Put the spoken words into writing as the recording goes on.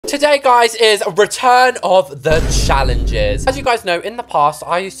Today, guys, is a return of the challenges. As you guys know, in the past,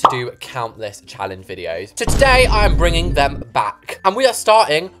 I used to do countless challenge videos. So today, I am bringing them back. And we are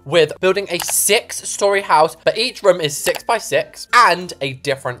starting with building a 6-story house, but each room is 6 by 6 and a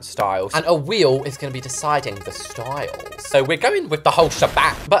different style. And a wheel is going to be deciding the styles. So we're going with the whole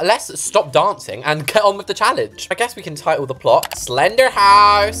shebang. But let's stop dancing and get on with the challenge. I guess we can title the plot Slender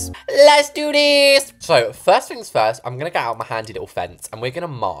House. Let's do this. So first things first, I'm going to get out my handy little fence and we're going to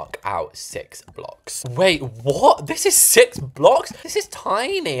mark out 6 blocks. Wait, what? This is 6 blocks? This is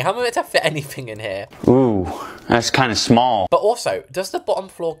tiny. How am I meant to fit anything in here? Ooh, that's kind of small. But also, does the bottom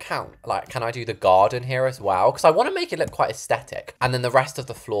floor count? Like, can I do the garden here as well? Because I want to make it look quite aesthetic. And then the rest of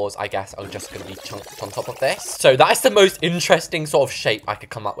the floors, I guess, are just going to be chunked on top of this. So that is the most interesting sort of shape I could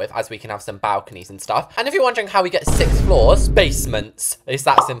come up with, as we can have some balconies and stuff. And if you're wondering how we get 6 floors, basements. It's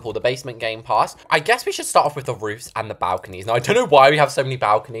that simple, the basement game pass. I guess we should start off with the roofs and the balconies. Now, I don't know why we have so many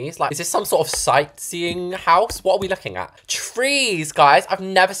balconies. Like, is this some sort of sightseeing house? What are we looking at? Trees, guys. I've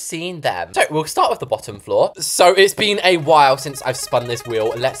never seen them. So we'll start with the bottom floor. So it's been a while since I've spun this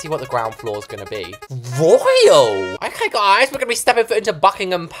wheel. Let's see what the ground floor is going to be. Royal. Okay, guys, we're going to be stepping foot into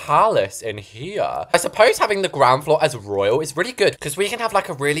Buckingham Palace in here. I suppose having the ground floor as royal is really good because we can have like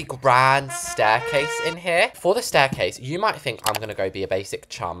a really grand staircase in here. For the staircase, you might think I'm going to go be a basic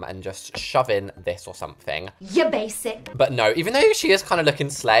chum and just shove in this or something. You're basic. But no, even though she is kind of looking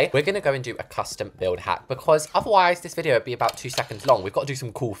slay, we're going to go and do a custom build hack because otherwise this video would be about 2 seconds long. We've got to do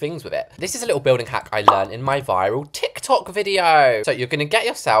some cool things with it. This is a little building hack I learned in my viral TikTok video. So you're going to get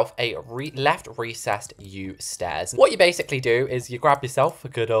yourself a left recessed U stairs. What you basically do is you grab yourself a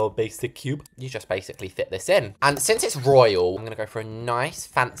good old basic cube. You just basically fit this in. And since it's royal, I'm going to go for a nice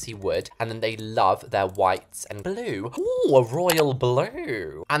fancy wood. And then they love their whites and blue. Ooh, a royal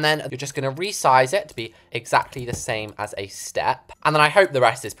blue. And then you're just going to resize it to be exactly the same as a step. And then I hope the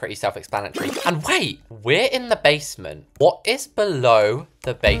rest is pretty self-explanatory. And wait, we're in the basement. What is below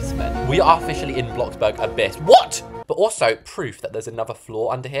the basement? We are officially in BLOXBURG Abyss. What? But also proof that there's another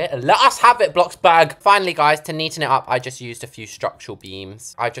floor under here. Let us have it, BLOXBURG. Finally, guys, to neaten it up, I just used a few structural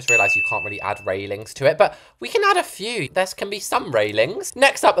beams. I just realized you can't really add railings to it, but we can add a few. There can be some railings.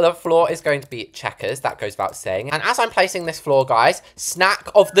 Next up on the floor is going to be checkers. That goes without saying. And as I'm placing this floor, guys, snack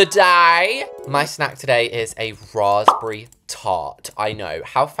of the day. My snack today is a raspberry tart. I know.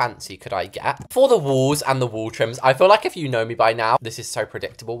 How fancy could I get? For the walls and the wall trims, I feel like if you know me by now, this is so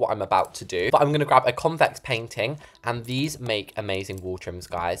predictable what I'm about to do. But I'm going to grab a convex painting, and these make amazing wall trims,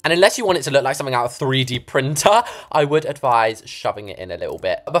 guys. And unless you want it to look like something out of 3D printer, I would advise shoving it in a little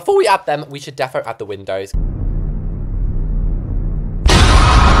bit. But before we add them, we should defo add the windows.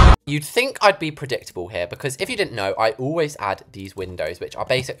 You'd think I'd be predictable here because if you didn't know, I always add these windows, which are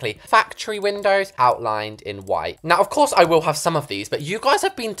basically factory windows outlined in white. Now, of course, I will have some of these, but you guys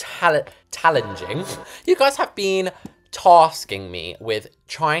have been challenging. You guys have been tasking me with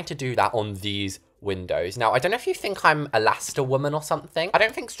trying to do that on these windows. Now, I don't know if you think I'm a Lasta woman or something. I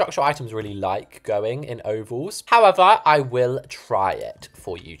don't think structural items really like going in ovals. However, I will try it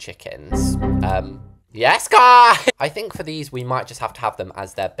for you chickens. Yes, guys! I think for these, we might just have to have them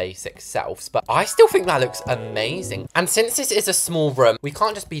as their basic selves, but I still think that looks amazing. And since this is a small room, we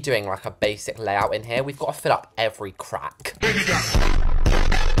can't just be doing like a basic layout in here. We've got to fill up every crack.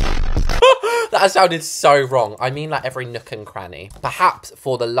 That sounded so wrong. I mean like every nook and cranny. Perhaps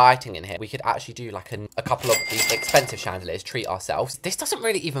for the lighting in here, we could actually do like a couple of these expensive chandeliers, treat ourselves. This doesn't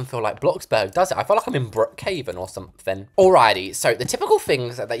really even feel like BLOXBURG, does it? I feel like I'm in Brookhaven or something. Alrighty, so the typical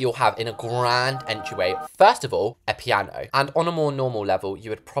things that you'll have in a grand entryway. First of all, a piano. And on a more normal level, you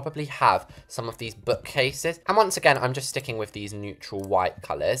would probably have some of these bookcases. And once again, I'm just sticking with these neutral white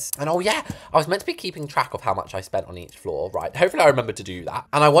colors. And oh yeah, I was meant to be keeping track of how much I spent on each floor, right? Hopefully I remember to do that.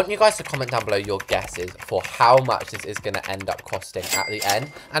 And I want you guys to comment down below your guesses for how much this is going to end up costing at the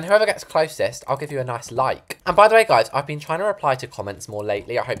end, and whoever gets closest, I'll give you a nice like. And by the way, guys, I've been trying to reply to comments more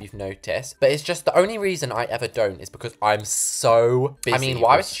lately. I hope you've noticed, but it's just the only reason I ever don't is because I'm so busy. I mean,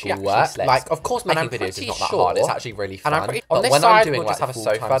 why was she actually like, of course, making videos is not that hard. It's actually really fun. And I'm pretty, on this side, I'm doing we'll like just have a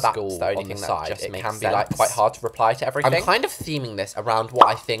sofa. That's the only thing that just it can be like quite hard to reply to everything. I'm kind of theming this around what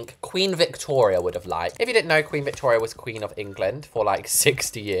I think Queen Victoria would have liked. If you didn't know, Queen Victoria was Queen of England for like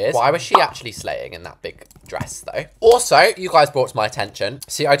 60 years. Why was she actually slaying in that big dress though? Also, you guys brought to my attention,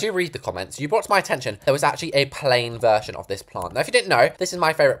 see, I do read the comments, you brought to my attention there was actually a plain version of this plant. Now if you didn't know, this is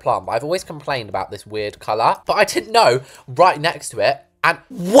my favorite plant, but I've always complained about this weird color, but I didn't know right next to it. And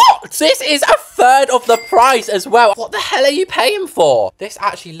what? This is a third of the price as well. What the hell are you paying for? This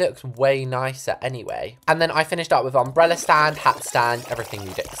actually looks way nicer anyway. And then I finished up with umbrella stand, hat stand, everything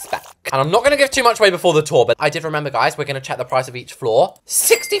you'd expect. And I'm not going to give too much away before the tour, but I did remember, guys, we're going to check the price of each floor.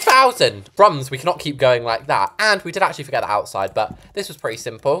 60,000! Crumbs, we cannot keep going like that. And we did actually forget the outside, but this was pretty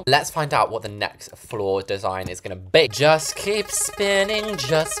simple. Let's find out what the next floor design is going to be. Just keep spinning,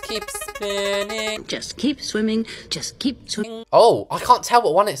 just keep spinning. Just keep swimming, just keep swimming. Oh, I can't tell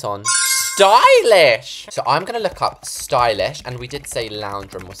what one it's on. Stylish! So I'm going to look up stylish, and we did say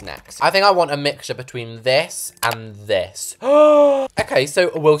lounge room was next. I think I want a mixture between this and this. Okay,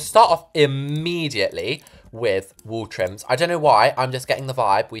 so we'll start off immediately with wall trims. I don't know why, I'm just getting the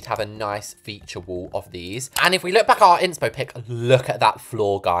vibe we'd have a nice feature wall of these. And if we look back at our inspo pic, look at that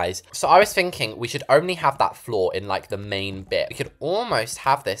floor, guys. So I was thinking we should only have that floor in like the main bit. We could almost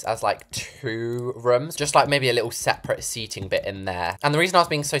have this as like 2 rooms, just like maybe a little separate seating bit in there. And the reason I was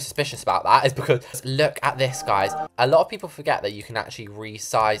being so suspicious about that is because look at this, guys. A lot of people forget that you can actually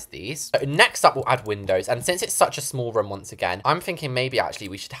resize these. So next up, we'll add windows. And since it's such a small room, once again, I'm thinking maybe actually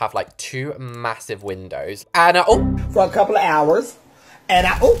we should have like 2 massive windows. And for a couple of hours, and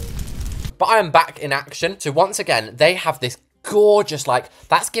but I am back in action. So once again, they have this gorgeous, like,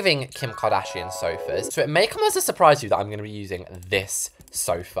 that's giving Kim Kardashian sofas. So it may come as a surprise to you that I'm going to be using this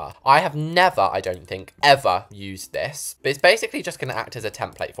sofa. I have never, I don't think, ever used this. But it's basically just going to act as a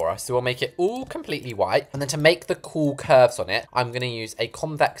template for us. So we'll make it all completely white. And then to make the cool curves on it, I'm going to use a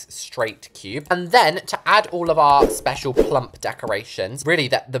convex straight cube. And then to add all of our special plump decorations, really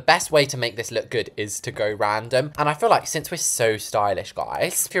the best way to make this look good is to go random. And I feel like since we're so stylish,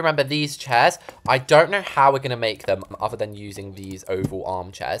 guys, if you remember these chairs, I don't know how we're going to make them other than using these oval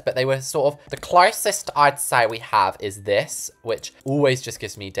armchairs. But they were sort of the closest I'd say we have is this, which always just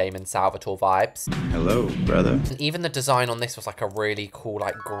gives me Damon Salvatore vibes. Hello, brother. And even the design on this was like a really cool,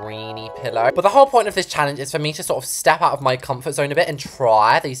 like greeny pillow. But the whole point of this challenge is for me to sort of step out of my comfort zone a bit and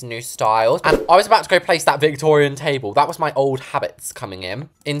try these new styles. And I was about to go place that Victorian table. That was my old habits coming in.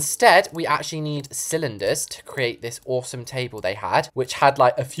 Instead, we actually need cylinders to create this awesome table they had, which had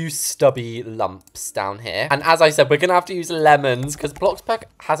like a few stubby lumps down here. And as I said, we're gonna have to use lemons because BLOXBURG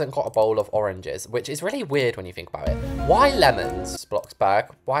hasn't got a bowl of oranges, which is really weird when you think about it. Why lemons, BLOXBURG?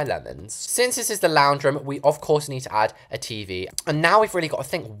 Why lemons? Since this is the lounge room, we of course need to add a TV. And now we've really got to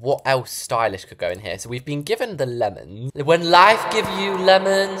think what else stylish could go in here. So we've been given the lemons. When life give you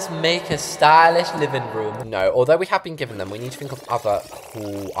lemons, make a stylish living room. No, although we have been given them, we need to think of other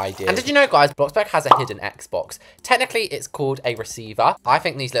cool ideas. And did you know, guys, BLOXBURG has a hidden Xbox. Technically, it's called a receiver. I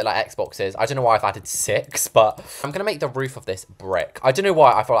think these look like Xboxes. I don't know why I've added 6, but I'm gonna make the roof of this brick. I don't know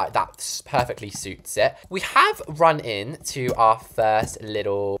why I feel like that perfectly suits it. We have run into our first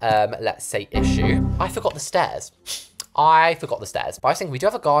little, let's say, issue. I forgot the stairs. I forgot the stairs. But I was thinking we do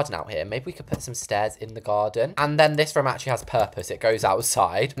have a garden out here. Maybe we could put some stairs in the garden. And then this room actually has purpose. It goes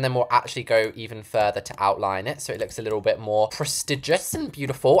outside. And then we'll actually go even further to outline it. So it looks a little bit more prestigious and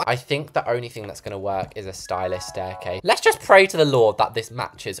beautiful. I think the only thing that's going to work is a stylish staircase. Let's just pray to the Lord that this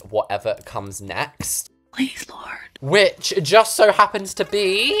matches whatever comes next. Please, Lord. Which just so happens to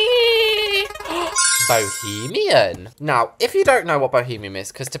be Bohemian. Now, if you don't know what Bohemian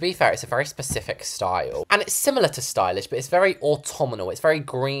is, because to be fair, it's a very specific style. And it's similar to stylish, but it's very autumnal. It's very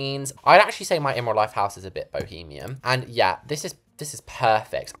greens. I'd actually say my in real life house is a bit Bohemian. And yeah, this is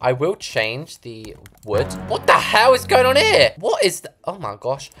perfect. I will change the wood. What the hell is going on here? What is the... Oh my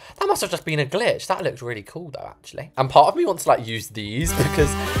gosh. That must have just been a glitch. That looks really cool though, actually. And part of me wants to like use these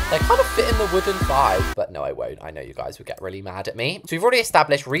because they kind of fit in the wooden vibe. But no, I won't. I know you guys would get really mad at me. So we've already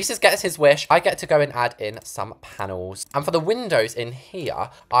established Reese's gets his wish. I get to go and add in some panels. And for the windows in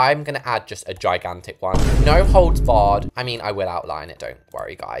here, I'm going to add just a gigantic one. No holds barred. I mean, I will outline it. Don't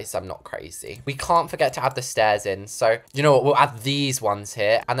worry, guys. I'm not crazy. We can't forget to add the stairs in. So you know what? We'll add these ones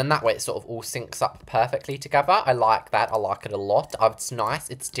here. And then that way it sort of all syncs up perfectly together. I like that. I like it a lot. It's nice.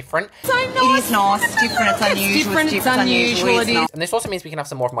 It's different. So nice. It is nice. It's different. It's unusual. It's unusual. It is. And this also means we can have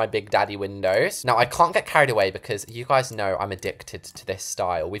some more of my Big Daddy windows. Now, I can't get carried away because you guys know I'm addicted to this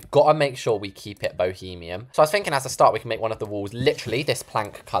style. We've got to make sure we keep it bohemian. So I was thinking as a start, we can make one of the walls literally this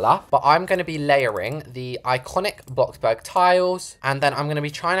plank color. But I'm going to be layering the iconic BLOXBURG tiles. And then I'm going to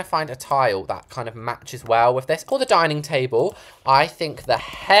be trying to find a tile that kind of matches well with this. For the dining table, I think the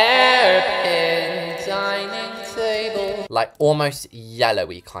hairpin dining table, like almost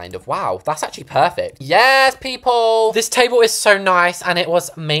yellowy kind of. Wow, that's actually perfect. Yes, people. This table is so nice and it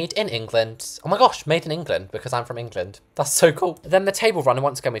was made in England. Oh my gosh, made in England because I'm from England. That's so cool. Then the table runner,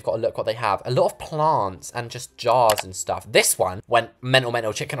 once again, we've got to look what they have. A lot of plants and just jars and stuff. This one went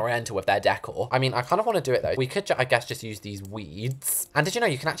mental chicken oriental with their decor. I mean, I kind of want to do it though. We could, I guess, just use these weeds. And did you know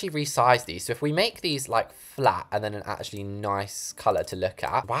you can actually resize these? So if we make these like flat and then an actually nice color to look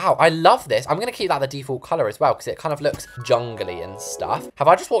at. Wow, I love this. I'm going to keep that the default color as well because it kind of looks jungly and stuff. Have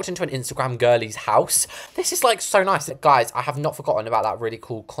I just walked into an Instagram girlie's house? This is like so nice. Guys, I have not forgotten about that really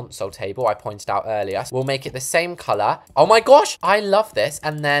cool console table I pointed out earlier. We'll make it the same color. Oh my gosh, I love this.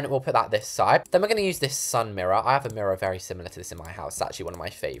 And then we'll put that this side. Then we're going to use this sun mirror. I have a mirror very similar to this in my house. It's actually one of my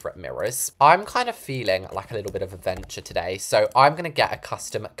favorite mirrors. I'm kind of feeling like a little bit of adventure today. So I'm going to get a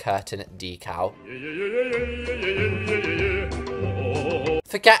custom curtain decal.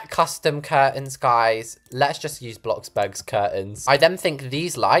 Forget custom curtains, guys. Let's just use BLOXBURG's curtains. I then think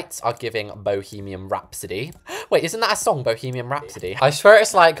these lights are giving Bohemian Rhapsody. Wait, isn't that a song, Bohemian Rhapsody? I swear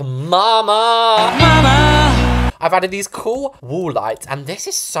it's like, Mama, Mama. I've added these cool wall lights, and this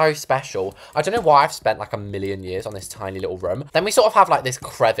is so special. I don't know why I've spent like a million years on this tiny little room. Then we sort of have like this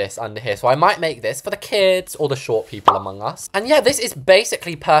crevice under here. So I might make this for the kids or the short people among us. And yeah, this is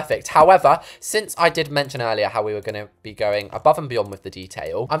basically perfect. However, since I did mention earlier how we were going to be going above and beyond with the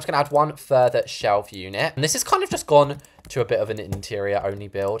detail, I'm just going to add one further shelf unit. And this has kind of just gone to a bit of an interior only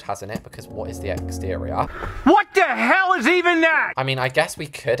build, hasn't it? Because what is the exterior? What the hell is even that? I mean, I guess we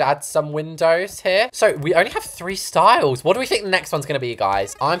could add some windows here. So we only have 3 styles. What do we think the next one's going to be,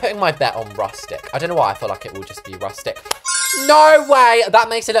 guys? I'm putting my bet on rustic. I don't know why I feel like it will just be rustic. No way! That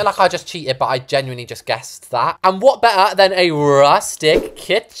makes it look like I just cheated, but I genuinely just guessed that. And what better than a rustic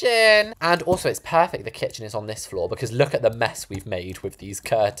kitchen? And also, it's perfect the kitchen is on this floor because look at the mess we've made with these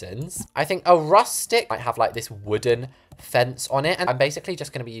curtains. I think a rustic might have like this wooden fence on it, and I'm basically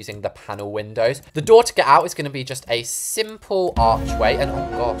just going to be using the panel windows. The door to get out is going to be just a simple archway, and oh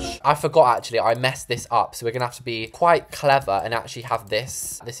gosh, I forgot actually, I messed this up, so we're going to have to be quite clever and actually have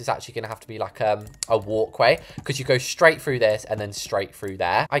this is actually going to have to be like a walkway, because you go straight through this and then straight through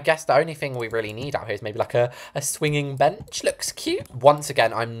there. I guess the only thing we really need out here is maybe like a swinging bench. Looks cute. Once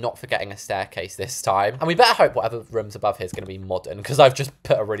again, I'm not forgetting a staircase this time, and we better hope whatever room's above here is going to be modern, because I've just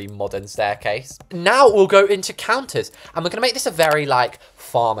put a really modern staircase. Now we'll go into counters. And we're going to make this a very, like,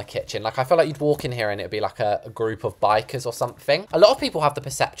 farmer kitchen. Like, I feel like you'd walk in here and it'd be like a group of bikers or something. A lot of people have the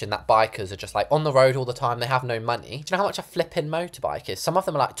perception that bikers are just, like, on the road all the time. They have no money. Do you know how much a flipping motorbike is? Some of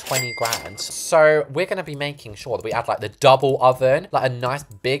them are, like, 20 grand. So we're going to be making sure that we add, like, the double oven, like, a nice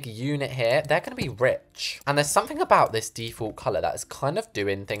big unit here. They're going to be rich. And there's something about this default color that is kind of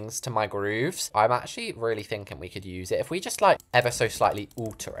doing things to my grooves. I'm actually really thinking we could use it. If we just, like, ever so slightly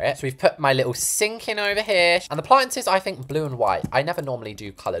alter it. So we've put my little sink in over here. And the appliances, I think blue and white. I never normally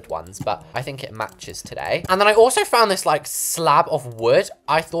do colored ones, but I think it matches today. And then I also found this like slab of wood.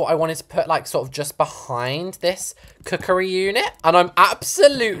 I thought I wanted to put like sort of just behind this cookery unit, and I'm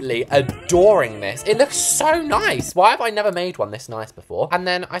absolutely adoring this. It looks so nice. Why have I never made one this nice before? And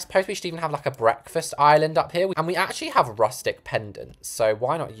then I suppose we should even have like a breakfast island up here, and we actually have rustic pendants, so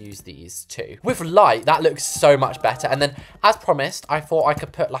why not use these too? With light, that looks so much better. And then as promised, I thought I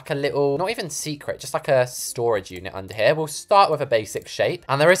could put like a little, not even secret, just like a storage unit under here. We'll start with a basic shape,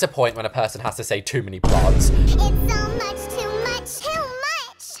 and there is a point when a person has to say too many plants. It's so much, too much, too much.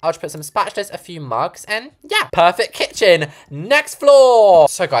 I'll just put some spatulas, a few mugs, and yeah, perfect kitchen. Next floor.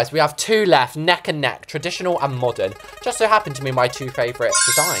 So guys, we have 2 left, neck and neck, traditional and modern. Just so happened to be my 2 favorite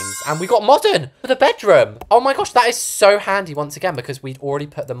designs, and we got modern for the bedroom. Oh my gosh, that is so handy once again, because we'd already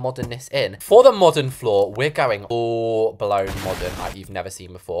put the modernness in. For the modern floor, we're going all blown modern like you've never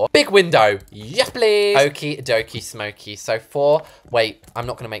seen before. Big window, yes please. Okie dokie smoky. So wait, I'm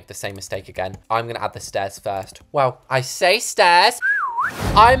not gonna make the same mistake again. I'm gonna add the stairs first. Well, I say stairs.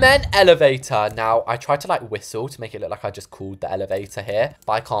 I meant elevator. Now, I tried to like whistle to make it look like I just called the elevator here,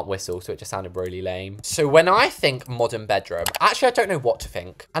 but I can't whistle, so it just sounded really lame. So when I think modern bedroom, actually, I don't know what to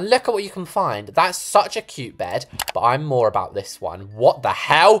think. And look at what you can find. That's such a cute bed, but I'm more about this one. What the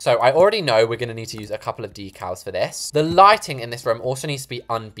hell? So I already know we're going to need to use a couple of decals for this. The lighting in this room also needs to be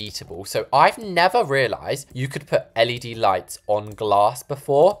unbeatable. So I've never realized you could put LED lights on glass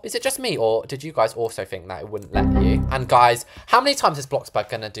before. Is it just me, or did you guys also think that it wouldn't let you? And guys, how many times is BLOXBURG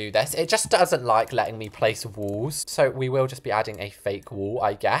gonna do this? It just doesn't like letting me place walls, so we will just be adding a fake wall,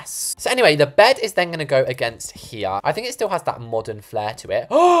 I guess. So anyway, the bed is then gonna go against here. I think it still has that modern flair to it.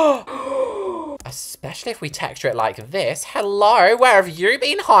 Oh, especially if we texture it like this. Hello, where have you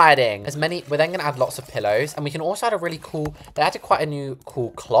been hiding? We're then gonna add lots of pillows, and we can also add a really cool, they added quite a new cool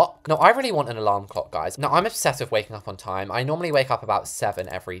clock. Now, I really want an alarm clock, guys. Now, I'm obsessed with waking up on time. I normally wake up about 7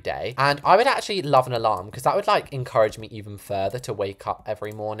 every day, and I would actually love an alarm, because that would like encourage me even further to wake up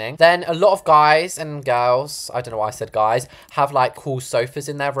every morning. Then a lot of guys and girls, I don't know why I said guys, have like cool sofas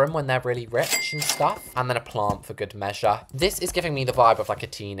in their room when they're really rich and stuff, and then a plant for good measure. This is giving me the vibe of like a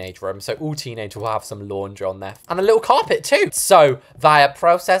teenage room, so all teenagers we'll have some laundry on there. And a little carpet too. So via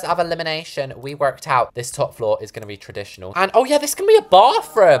process of elimination, we worked out this top floor is going to be traditional. And oh yeah, this can be a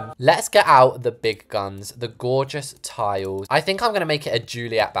bathroom. Let's get out the big guns, the gorgeous tiles. I think I'm going to make it a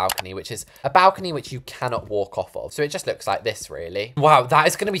Juliet balcony, which is a balcony which you cannot walk off of. So it just looks like this really. Wow, that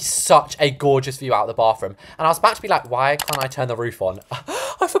is going to be such a gorgeous view out of the bathroom. And I was about to be like, why can't I turn the roof on?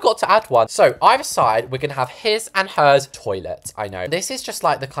 I forgot to add one. So either side, we're going to have his and hers toilets. I know. This is just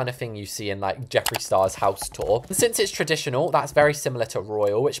like the kind of thing you see in like Jeffree Star's house tour. And since it's traditional, that's very similar to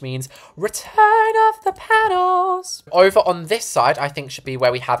royal, which means return of the panels. Over on this side, I think should be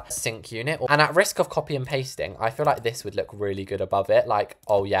where we have a sink unit. And at risk of copy and pasting, I feel like this would look really good above it. Like,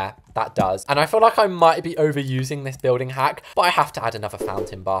 oh yeah, that does. And I feel like I might be overusing this building hack, but I have to add another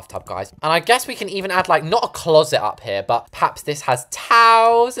fountain bathtub, guys. And I guess we can even add like, not a closet up here, but perhaps this has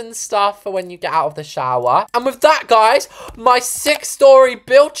towels and stuff for when you get out of the shower. And with that, guys, my 6-story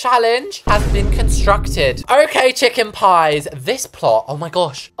build challenge has been constructed. Okay, chicken pies, this plot, oh my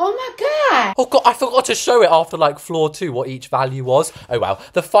gosh. Oh my god. Oh god, I forgot to show it after like floor 2 what each value was. Oh well,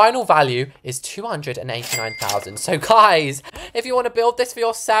 the final value is 289,000. So guys, if you want to build this for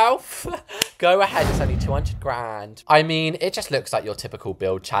yourself, go ahead, it's only 200 grand. I mean, it just looks like your typical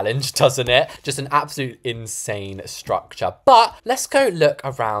build challenge, doesn't it? Just an absolute insane structure. But let's go look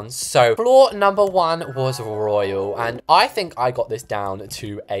around. So floor number 1 was royal, and I think I got this down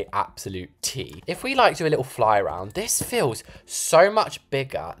to a absolute T. If we like do a little fly around, this feels so much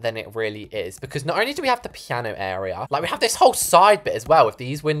bigger than it really is, because not only do we have the piano area, like we have this whole side bit as well with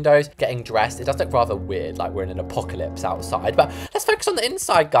these windows getting dressed. It does look rather weird, like we're in an apocalypse outside, but let's focus on the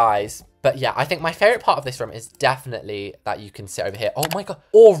inside, guys. But yeah, I think my favorite part of this room is definitely that you can sit over here. Oh my god.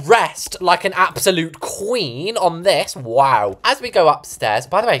 Or rest like an absolute queen on this. Wow. As we go upstairs,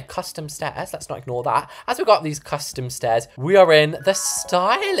 by the way, custom stairs. Let's not ignore that. As we go up these custom stairs, we are in the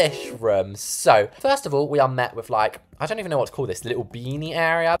stylish room. So first of all, we are met with like, I don't even know what to call this, little beanie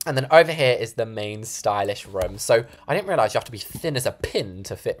area. And then over here is the main stylish room. So I didn't realize you have to be thin as a pin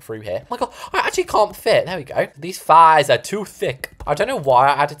to fit through here. Oh my god, I actually can't fit. There we go. These thighs are too thick. I don't know why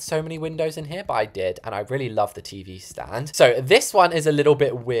I added so many windows in here, but I did. And I really love the TV stand. So this one is a little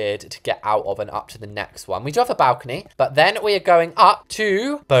bit weird to get out of and up to the next one. We do have a balcony, but then we are going up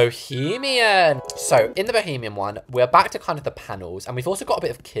to Bohemian. So in the Bohemian one, we're back to kind of the panels. And we've also got a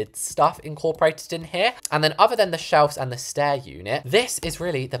bit of kids stuff incorporated in here. And then other than the shelves and the stair unit, this is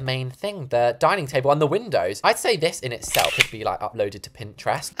really the main thing, the dining table and the windows. I'd say this in itself could be like uploaded to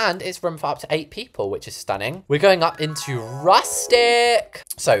Pinterest, and it's room for up to 8 people, which is stunning. We're going up into rustic.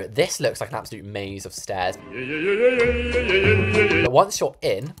 So this looks like an absolute maze of stairs. But once you're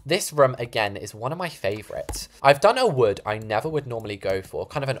in, this room again is one of my favorites. I've done a wood I never would normally go for,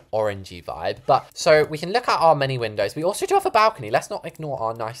 kind of an orangey vibe. But so we can look at our many windows. We also do have a balcony. Let's not ignore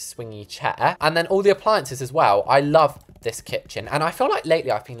our nice swingy chair. And then all the appliances as well. I love this kitchen, and I feel like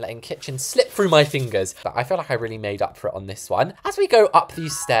lately I've been letting kitchens slip through my fingers, but I feel like I really made up for it on this one. As we go up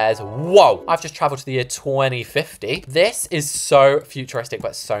these stairs, whoa, I've just traveled to the year 2050. This is so futuristic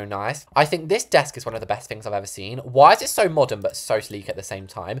but so nice. I think this desk is one of the best things I've ever seen. Why is it so modern but so sleek at the same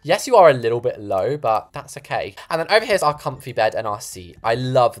time? Yes, you are a little bit low, but that's okay. And then over here's our comfy bed and our seat. I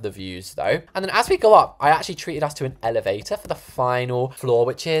love the views though. And then as we go up, I actually treated us to an elevator for the final floor,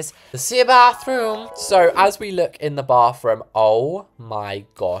 which is the sea bathroom. So as we look in the bathroom, oh my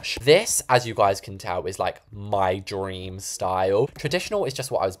gosh, this, as you guys can tell, is like my dream style. Traditional is just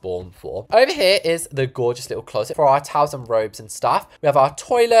what I was born for. Over here is the gorgeous little closet for our towels and robes and stuff. We have our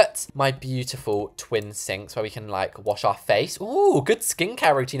toilet, my beautiful twin sinks where we can like wash our face. Ooh, good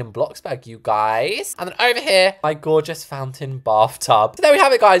skincare routine in Bloxburg, you guys. And then over here, my gorgeous fountain bathtub. So there we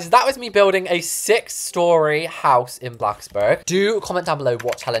have it, guys. That was me building a 6-story house in Bloxburg. Do comment down below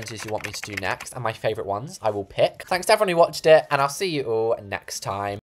what challenges you want me to do next, and my favorite ones I will pick. Thanks to everyone who watched it, and I'll see you all next time.